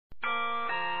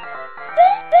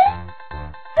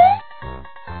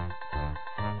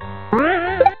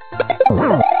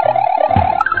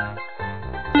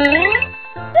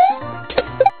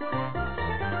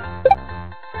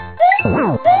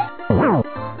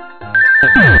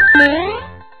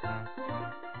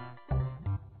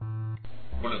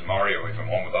What does Mario even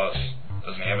want with us?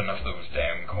 Doesn't he have enough of those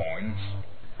damn coins?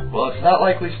 Well, it's not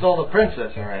like we stole the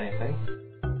princess or anything.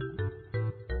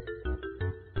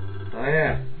 Oh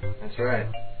yeah, that's right.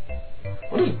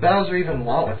 What does Bowser even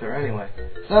want with her anyway?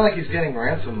 It's not like he's getting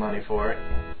ransom money for it.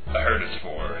 I heard it's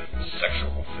for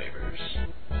sexual favors.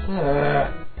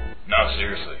 No,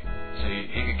 seriously. See,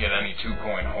 he could get any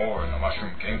 2-coin whore in the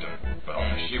Mushroom Kingdom, but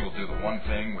only she will do the one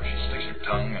thing where she sticks her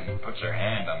tongue and puts her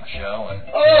hand on the shell and...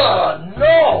 Oh,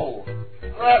 no!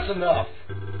 That's enough.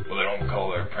 Well, they don't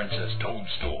call her Princess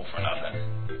Toadstool for nothing.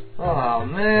 Oh,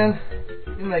 man.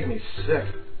 You make me sick.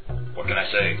 What can I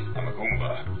say? I'm a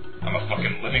Goomba. I'm a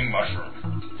fucking living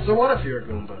mushroom. So what if you're a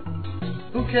Goomba?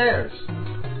 Who cares?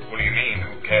 What do you mean,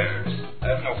 who cares? I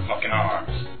have no fucking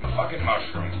arms. I'm a fucking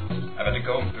mushroom. I've had to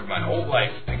go through my whole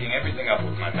life picking everything up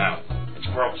with my mouth. It's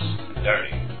gross and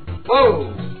dirty.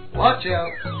 Whoa! Watch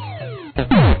out.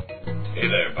 Hey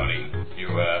there, buddy. You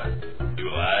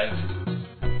alive?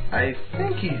 I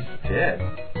think he's dead.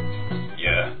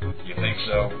 Yeah, you think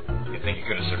so? You think you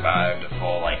could have survived a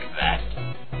fall like that?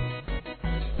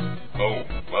 Oh,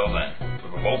 well then, we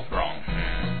were both wrong.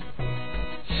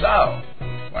 So,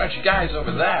 why aren't you guys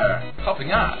over there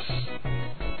helping us?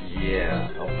 Yeah,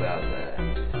 how about that?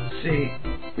 See,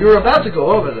 we were about to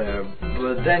go over there,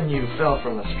 but then you fell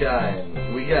from the sky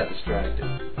and we got distracted.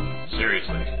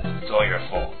 Seriously, it's all your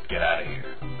fault. Get out of here.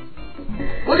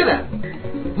 Look at that!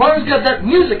 Mario's got that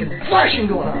music and flashing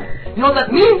going on. You know what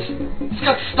that means? It's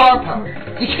got star power.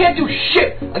 You can't do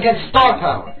shit against star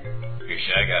power. Hey,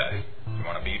 Shy Guy, you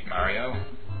want to beat Mario?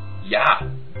 Yeah,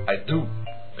 I do.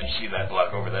 Then you see that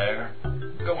block over there?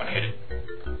 Go and hit it.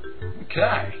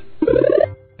 Okay.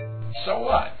 So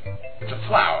what? It's a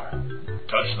flower.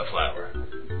 Touch the flower.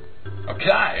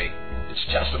 Okay, it's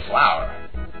just a flower.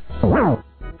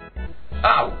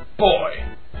 Oh, boy.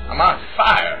 I'm on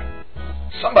fire.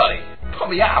 Somebody, put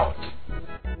me out.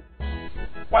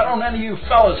 Why don't any of you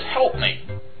fellas help me?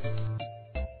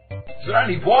 Is there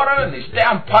any water in these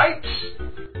damn pipes?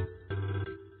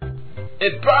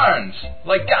 It burns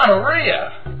like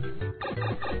gonorrhea.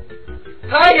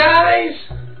 Hi, guys!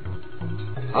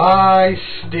 Hi,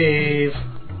 Steve.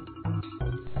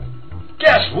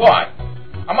 Guess what?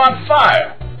 I'm on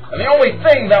fire, and the only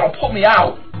thing that'll put me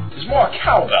out is more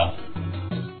cowbell.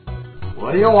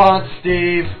 What do you want,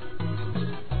 Steve?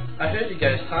 I heard you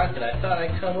guys talking. I thought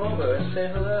I'd come over and say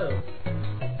hello.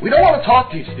 We don't want to talk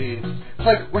to you, Steve. It's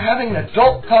like we're having an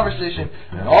adult conversation,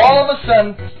 and all of a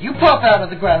sudden, you pop out of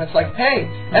the ground. It's like, hey,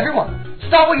 everyone,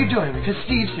 stop what you're doing because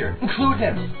Steve's here. Include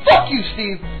him. Fuck you,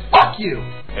 Steve. Fuck you.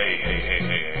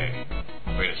 Hey.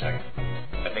 Wait a second.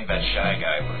 I think that Shy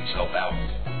Guy put himself out.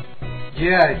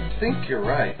 Yeah, I think you're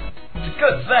right. It's a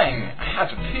good thing I had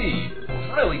to pee. It was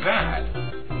really bad.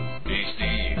 Hey,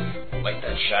 Steve, light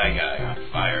that Shy Guy on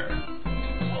fire.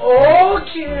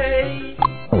 Okay.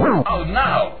 Oh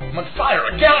no, I'm on fire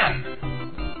again!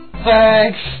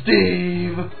 Thanks,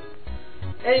 Steve.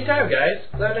 Anytime, guys.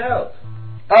 Glad to help.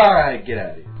 Alright, get out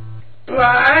of here.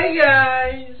 Bye,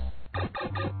 guys.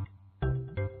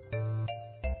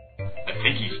 I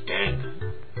think he's dead.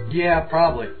 Yeah,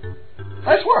 probably.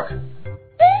 Nice work.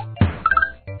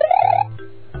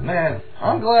 Man,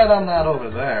 I'm glad I'm not over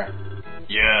there.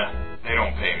 Yeah, they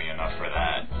don't pay me enough for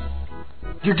that.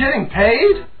 You're getting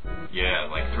paid? Yeah,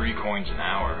 like 3 coins an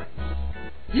hour.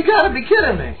 You gotta be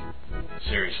kidding me.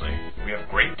 Seriously, we have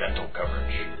great dental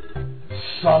coverage.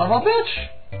 Son of a bitch.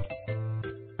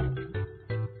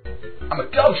 I'm a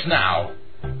ghost now!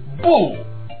 Boo!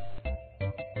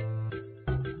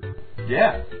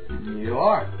 Yeah, you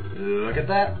are. Look at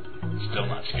that. Still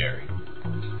not scary.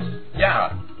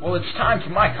 Yeah, well it's time for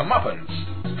my comeuppance.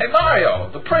 Hey Mario,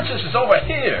 the princess is over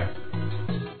here!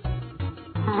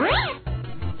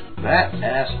 That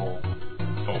asshole.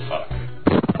 Oh fuck.